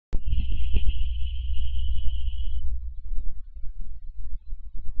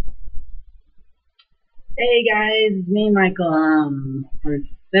Hey guys, it's me Michael. For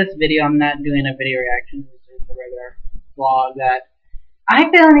this video, I'm not doing a video reaction. This is a regular vlog that I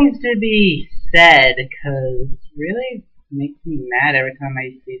feel needs to be said because it really makes me mad every time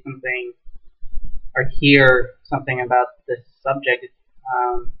I see something or hear something about this subject.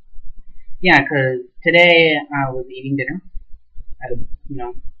 Um, yeah, because today I was eating dinner at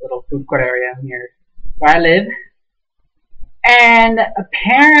a little food court area near where I live. And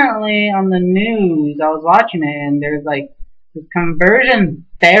apparently on the news, I was watching it, and there's like this conversion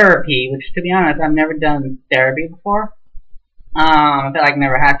therapy, which to be honest, I've never done therapy before. I feel like I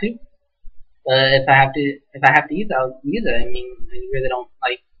never had to, but if I have to use it, I'll use it. I mean, I really don't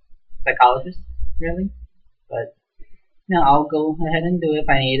like psychologists, really, but I'll go ahead and do it if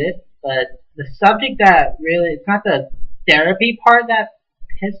I need it. But the subject that really, it's not the therapy part that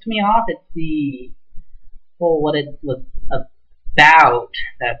pissed me off. It's the whole what it was about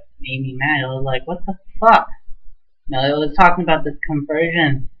that made me mad. I was like, what the fuck? It was talking about this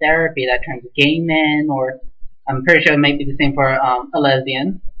conversion therapy that turns gay men, or I'm pretty sure it might be the same for a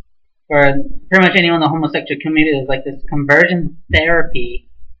lesbian, for pretty much anyone in the homosexual community. Is like this conversion therapy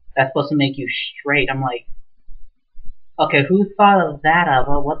that's supposed to make you straight. I'm like, okay, who thought of that?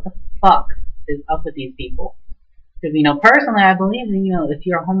 What the fuck is up with these people? Because personally, I believe if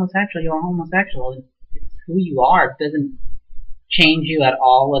you're a homosexual, you're a homosexual. It's who you are. It doesn't change you at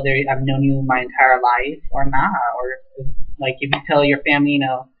all, whether I've known you my entire life or not, or like if you tell your family,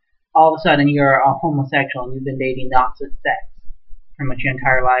 all of a sudden you're a homosexual and you've been dating the opposite sex pretty much your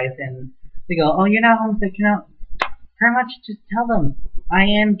entire life, and they go, oh, you're not homosexual, pretty much just tell them, I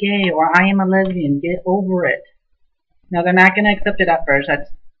am gay or I am a lesbian, get over it. Now they're not going to accept it at first. That's,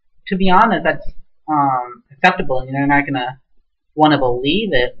 to be honest, that's acceptable, and they're not going to want to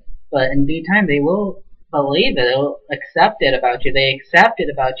believe it, but in due time they will believe it. They'll accept it about you. They accept it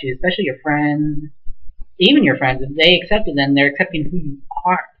about you, especially your friends, even your friends. If they accept it, then they're accepting who you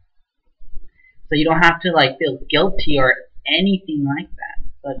are. So you don't have to like feel guilty or anything like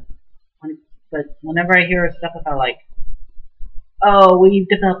that. But whenever I hear stuff about like, oh, we've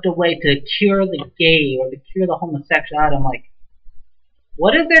developed a way to cure the gay or to cure the homosexuality, I'm like,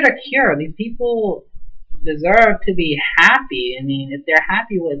 what is there to cure? These people deserve to be happy. I mean, if they're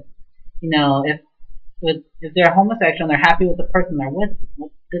happy with, if they're homosexual and they're happy with the person they're with, what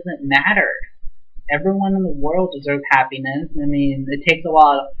does it matter? Everyone in the world deserves happiness. I mean, it takes a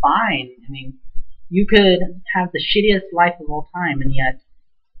while to find. I mean, you could have the shittiest life of all time, and yet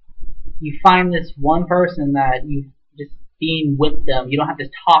you find this one person that you just being with them. You don't have to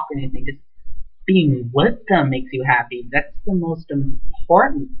talk or anything. Just being with them makes you happy. That's the most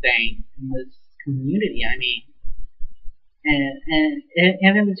important thing in this community. I mean, and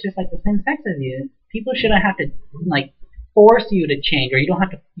if it's just like the same sex as you, people shouldn't have to like force you to change, or you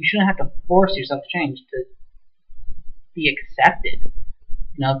shouldn't have to force yourself to change to be accepted.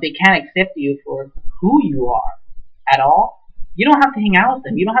 If they can't accept you for who you are at all, you don't have to hang out with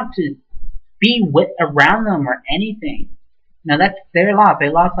them. You don't have to be around them or anything. Now that's their loss. They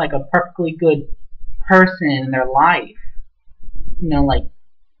lost like a perfectly good person in their life. Like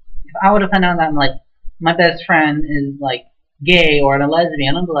if I would have found out that like my best friend is like gay or a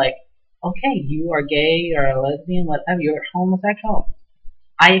lesbian, I'd be like, okay, you are gay or a lesbian, whatever, you're homosexual.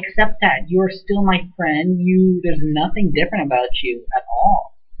 I accept that. You're still my friend. There's nothing different about you at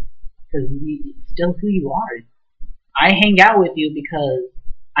all, because it's still who you are. I hang out with you because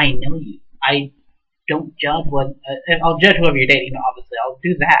I know you. I don't judge I'll judge whoever you're dating. Obviously, I'll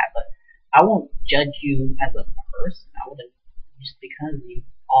do that, but I won't judge you as a person. I wouldn't, just because you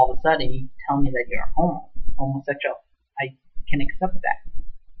all of a sudden you tell me that you're homosexual. I can accept that.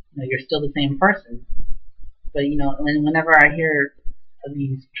 You're still the same person. But whenever I hear of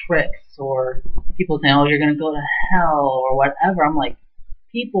these tricks or people saying, oh, you're gonna go to hell or whatever, I'm like,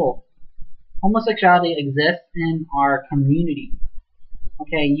 people, homosexuality exists in our community.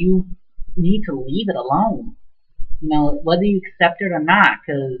 Okay, you need to leave it alone. Whether you accept it or not,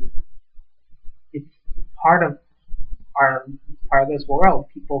 because it's part of this world.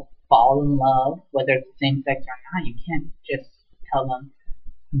 People fall in love, whether it's the same sex or not. You can't just tell them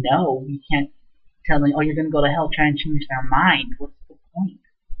no. You can't tell them, oh, you're going to go to hell, try and change their mind. What's the point?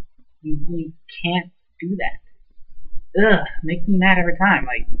 You can't do that. Ugh, makes me mad every time.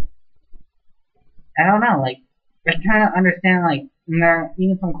 Like, I don't know, like, I'm trying to understand, like, there are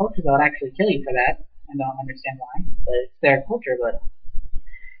even some cultures that would actually kill you for that. I don't understand why, but it's their culture. But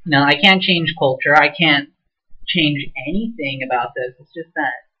I can't change culture. I can't change anything about this. It's just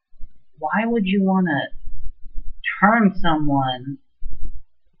that, why would you want to turn someone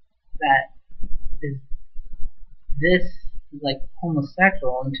that is this like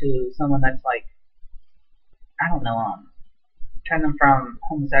homosexual into someone that's like I don't know, turn them from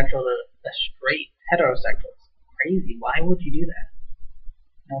homosexual to a straight heterosexual. It's crazy. Why would you do that?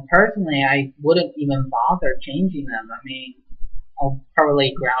 Personally, I wouldn't even bother changing them. I mean, I'll probably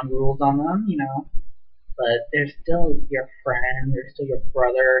lay ground rules on them, but they're still your friend, they're still your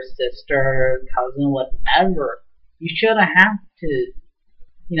brother, sister, cousin, whatever. You shouldn't have to,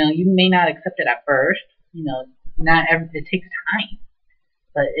 you may not accept it at first, not every, it takes time,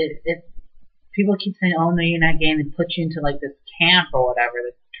 but people keep saying, oh no, you're not gay, and they put you into like this camp or whatever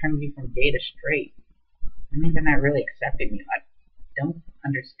that turns you from gay to straight. I mean, they're not really accepting you. I don't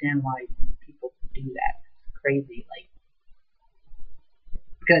understand why people do that. It's crazy, like,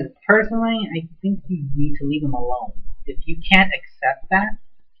 because personally, I think you need to leave them alone. If you can't accept that,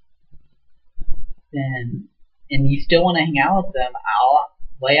 then and you still want to hang out with them,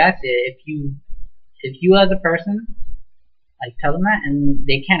 the way I see it, if you as a person like tell them that and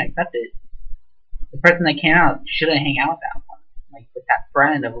they can't accept it, the person that came out shouldn't hang out with that one, like with that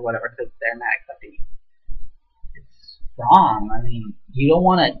friend or whatever, because they're not accepting you. It's wrong. I mean, you don't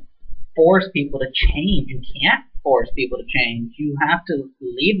want to force people to change. You can't force people to change. You have to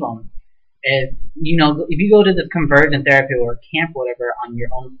leave them. If you go to this conversion therapy or camp or whatever on your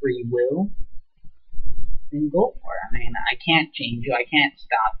own free will, then go for it. I mean, I can't change you. I can't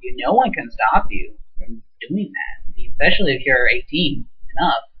stop you. No one can stop you from doing that. I mean, especially if you're 18 and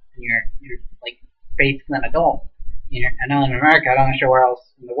up and you're like basically an adult. I know in America, I'm not sure where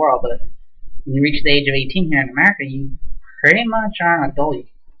else in the world, but when you reach the age of 18 here in America, you pretty much are an adult. You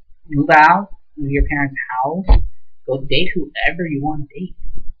move out of your parents' house, go date whoever you want to date.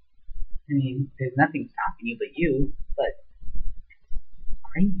 I mean, there's nothing stopping you but you, but it's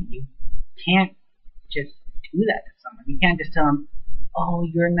crazy. You can't just do that to someone. You can't just tell them, oh,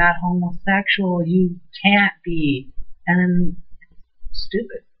 you're not homosexual, you can't be, and then it's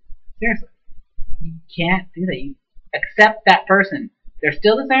stupid. Seriously. You can't do that. You accept that person. They're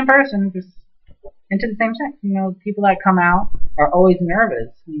still the same person, just into the same sex. People that come out are always nervous.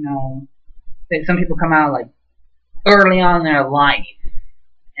 Some people come out like early on in their life,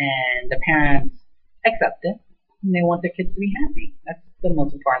 and the parents accept it, and they want their kids to be happy. That's the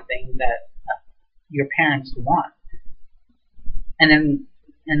most important thing that your parents want. And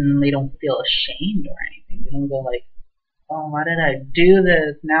they don't feel ashamed or anything. They don't go like, oh, why did I do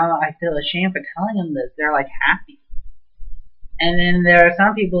this? Now I feel ashamed for telling them this. They're like happy. And then there are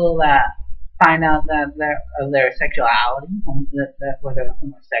some people that find out that their sexuality, whether they're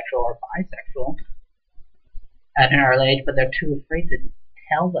homosexual or bisexual, at an early age, but they're too afraid to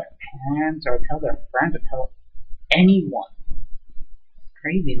tell their parents or tell their friends or tell anyone. It's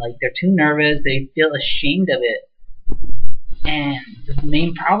crazy. Like, they're too nervous. They feel ashamed of it. And the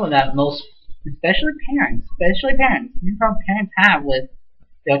main problem that most, especially parents, the main problem parents have with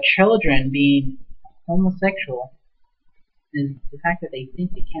their children being homosexual is the fact that they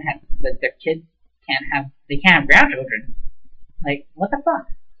think they can't have, that their kids they can't have grandchildren. Like, what the fuck?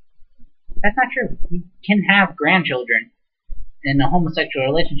 That's not true. You can have grandchildren in a homosexual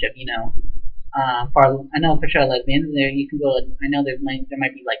relationship, I know for sure lesbians, there you can go, I know there might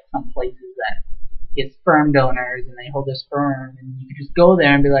be like some places that get sperm donors and they hold their sperm and you can just go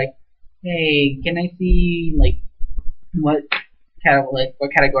there and be like, hey, can I see like what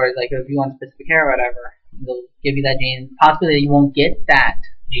categories, like if you want specific hair or whatever, they'll give you that gene. Possibly you won't get that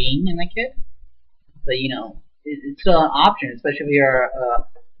gene in the kid, but it's still an option, especially if you're a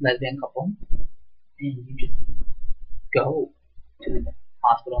lesbian couple, and you just go to the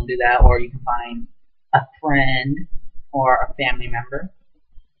hospital and do that, or you can find a friend or a family member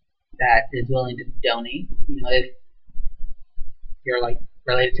that is willing to donate. If you're like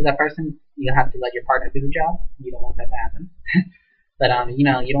related to that person, you have to let your partner do the job. You don't want that to happen. But you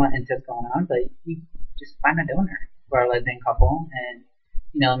don't want incest going on, but you just find a donor for a lesbian couple and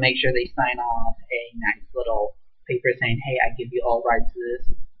make sure they sign off a nice little paper saying, hey, I give you all rights to this.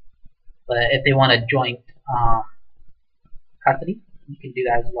 But if they want a joint custody, you can do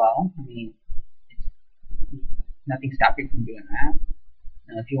that as well. I mean, nothing stopping you from doing that.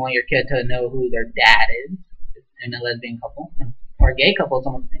 If you want your kid to know who their dad is in a lesbian couple, or a gay couple, it's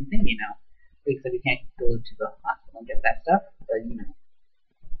almost the same thing, Because you can't go to the hospital and get that stuff, but you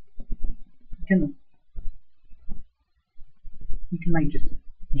can like just,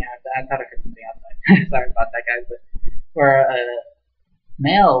 I thought I heard something outside. Sorry about that, guys, but for a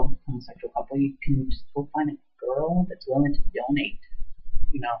male homosexual couple, you can just go find a girl that's willing to donate,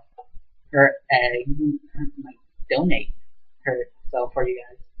 her eggs, and like donate herself for you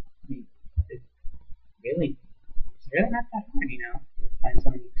guys. I mean, it's really not that hard, Find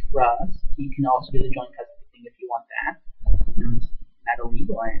someone you trust. You can also do the joint custody thing if you want that. It's not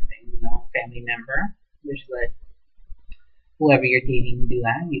illegal or anything, family member wish that whoever you're dating do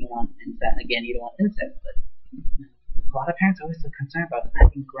that. You don't want incest. Again, you don't want incest, but a lot of parents are always so concerned about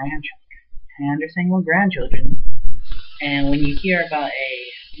having grandchildren. And I understand you want grandchildren, and when you hear about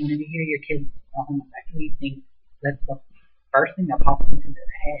whenever you hear your kid's a homosexual, you think that's the first thing that pops into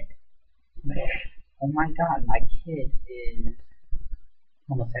their head. Like, oh my god, my kid is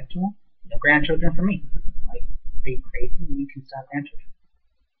homosexual? No grandchildren for me. Like, are you crazy? You can still have grandchildren.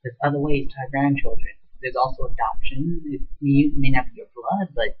 There's other ways to have grandchildren. There's also adoption. You may not be your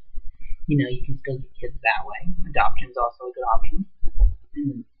blood, but you can still get kids that way. Adoption is also a good option.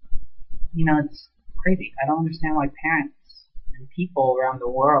 And it's crazy. I don't understand why parents and people around the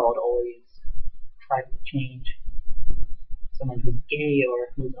world always try to change someone who's gay or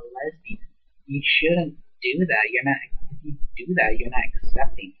who's a lesbian. You shouldn't do that. If you do that, you're not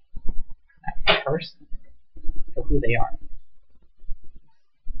accepting that person for who they are.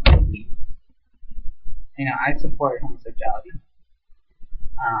 I support homosexuality.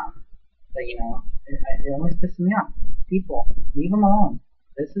 But it always pisses me off. People, leave them alone.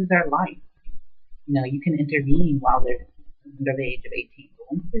 This is their life. You can intervene while they're under the age of 18. But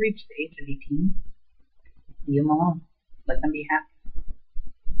once they reach the age of 18, leave them alone. Let them be happy.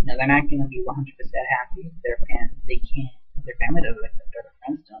 They're not going to be 100% happy if their family doesn't accept it, or their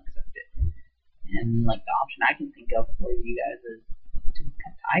friends don't accept it. And the option I can think of for you guys is to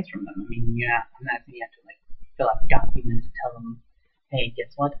cut ties from them. I mean, I'm not saying you have to fill out documents to tell them, hey,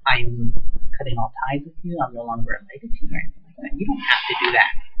 guess what? I'm cutting all ties with you. I'm no longer related to you or anything like that. You don't have to do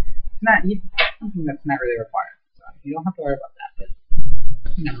that. It's something that's not really required. So you don't have to worry about that. But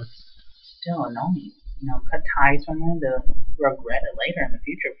it's still annoying. Cut ties from them. They'll regret it later in the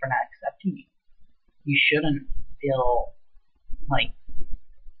future for not accepting you. You shouldn't feel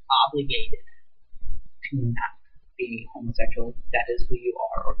obligated to not be homosexual. That is who you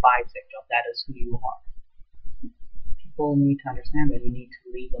are, or bisexual. That is who you are. People need to understand that you need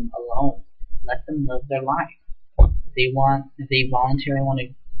to leave them alone. Let them live their life. If they voluntarily want to,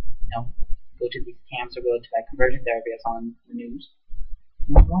 go to these camps or go to that conversion therapy that's on the news,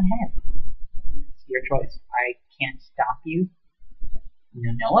 go ahead. It's your choice. I can't stop you.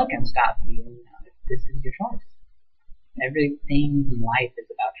 No one can stop you. If this is your choice. Everything in life is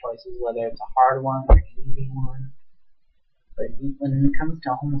about choices, whether it's a hard one or an easy one. But when it comes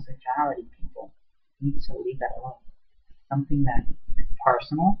to homosexuality, people need to leave that alone. Something that is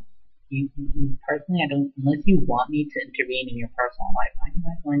personal. Personally, I don't. Unless you want me to intervene in your personal life, I'm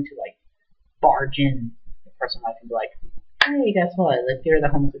not going to barge in your personal life and be like, hey, guess what? Let's get rid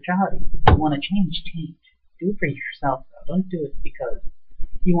of homosexuality. If you want to change, change. Do it for yourself, though. Don't do it because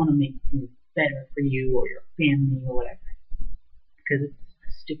you want to make things better for you or your family or whatever. Because it's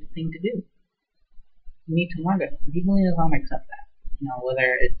a stupid thing to do. You need to learn it. People need to learn to accept that.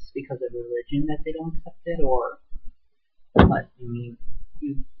 Whether it's because of religion that they don't accept it, or what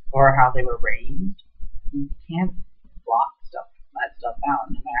or how they were raised. You can't block that stuff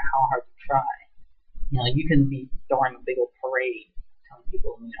out, no matter how hard you try. You can be throwing a big old parade telling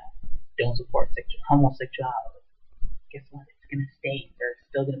people, don't support homosexuality. Guess what? It's gonna stay. There's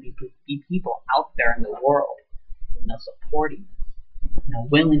still gonna be people out there in the world, supporting this,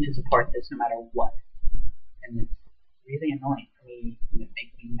 willing to support this no matter what. And it's really annoying for me. It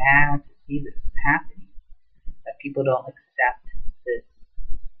makes me mad to see this happening. That people don't accept this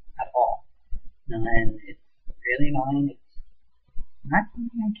at all. And it's really annoying. It's not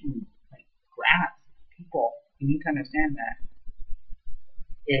something I can grasp. People, you need to understand that.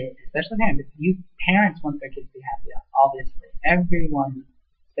 Especially parents want their kids to be happy. Obviously, everyone,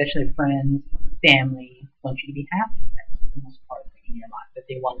 especially friends, family, wants you to be happy. That's the most important thing in your life. That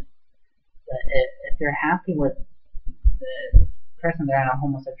they want. But if they're happy with the person they're in a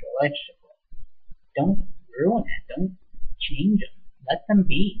homosexual relationship with, don't ruin it. Don't change them. Let them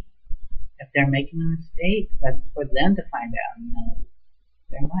be. If they're making a mistake, that's for them to find out and know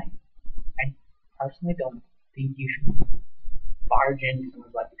their life. I personally don't think you should barge into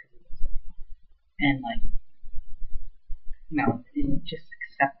someone's life because of this. And just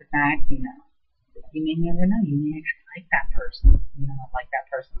accept the fact, you may never know. You may actually like that person. Like that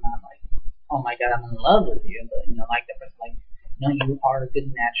person, not oh my god, I'm in love with you, but like that person, you are a good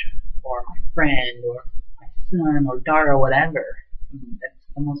match for my friend or my son or daughter or whatever. That's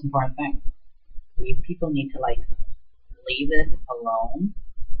the most important thing. People need to leave it alone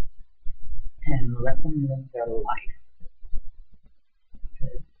and let them live their life.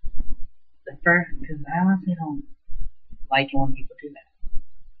 Because I honestly don't like it when people do that.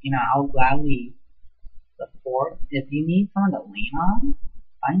 I'll gladly support. If you need someone to lean on,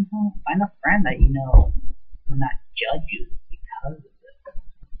 find a friend that will not judge you because of this.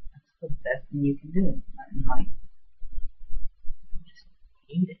 That's the best thing you can do.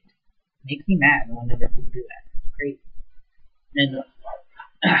 me mad whenever people do that. It's crazy. And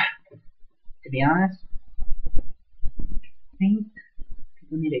to be honest, I think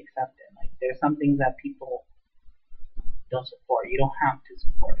people need to accept it. Like, there's some things that people don't support. You don't have to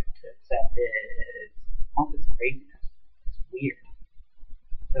support it to accept it. It's all this craziness. It's weird.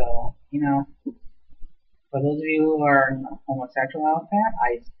 So, for those of you who are homosexual out there,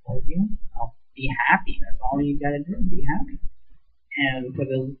 I support you. I'll be happy. That's all you gotta do. Be happy. And for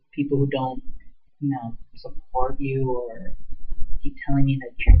those people who don't, support you or keep telling you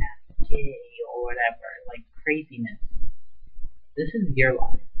that you're not gay or whatever, like craziness, this is your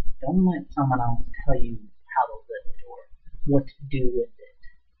life. Don't let someone else tell you how to live it or what to do with it.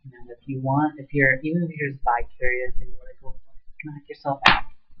 If you're just bi-curious and you want to go knock yourself out,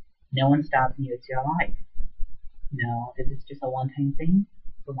 no one's stopping you. It's your life. If it's just a one-time thing,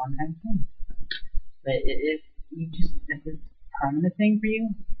 it's a one-time thing. But if it's a permanent thing for you,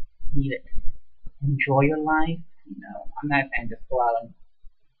 leave it. Enjoy your life. I'm not saying just go out and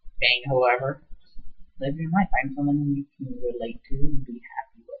bang whoever. Just live your life. Find someone who you can relate to and be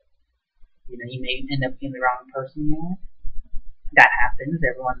happy with. You may end up being the wrong person in your life. That happens.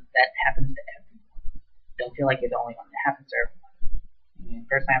 That happens to everyone. Don't feel like you're the only one. It happens to everyone.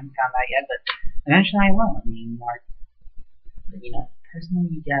 First I haven't found that yet, but eventually I will. Mark. But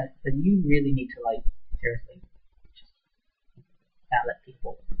personally, you really need to seriously just not let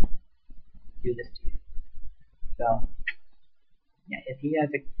people do this to you. So yeah, if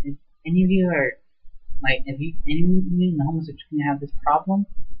any of you are if any of you in the homosexual community have this problem,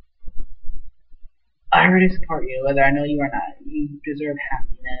 I already support you, whether I know you or not. You deserve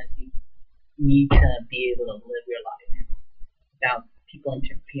happiness. You need to be able to live your life without people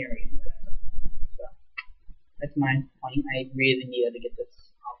interfering with it. So that's my point. I really needed to get this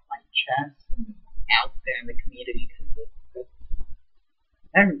off my chest and out there in the community because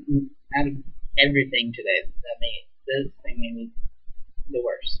out of everything today, this thing made me the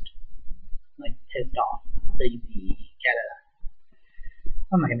worst. Pissed off, lazy,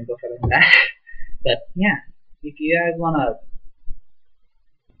 I'm not gonna go further than that. But yeah, if you guys wanna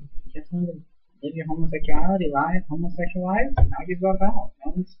live your homosexual lives, knock yourself out.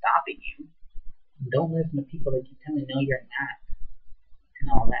 No one's stopping you. Don't listen to people that keep telling you no, you're not,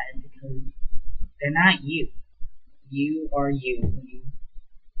 and all that, because they're not you. You are you.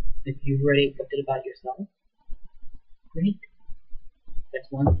 If you've already accepted about yourself, great. That's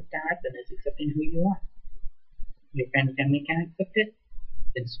one step, and is accepting who you are. Your friend and family can't accept it,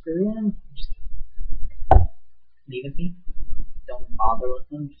 then screw them. Just leave it be. Don't bother with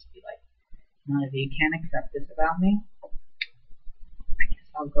them. Just be like, if you can't accept this about me, I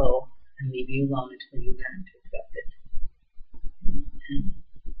guess I'll go and leave you alone until you learn to accept it. And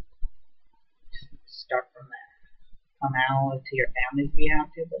just start from there. Come out to your families if you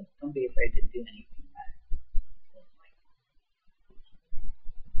have to, but don't be afraid to do anything that will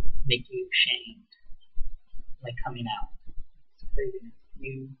make you ashamed, coming out. It's craziness.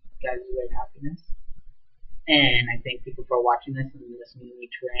 You guys deserve happiness. And I thank people for watching this and listening to me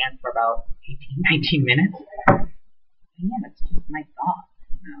rant for about 18-19 minutes. And yeah, that's just my thought.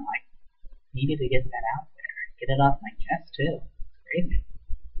 I needed to get that out there. Get it off my chest too. It's crazy.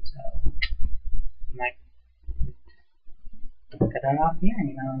 So cut it off here.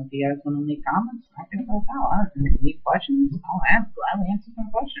 If you guys want to leave comments, knock yourself out. And leave questions, I'll gladly answer some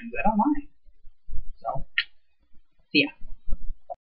questions. I don't mind. So, see ya.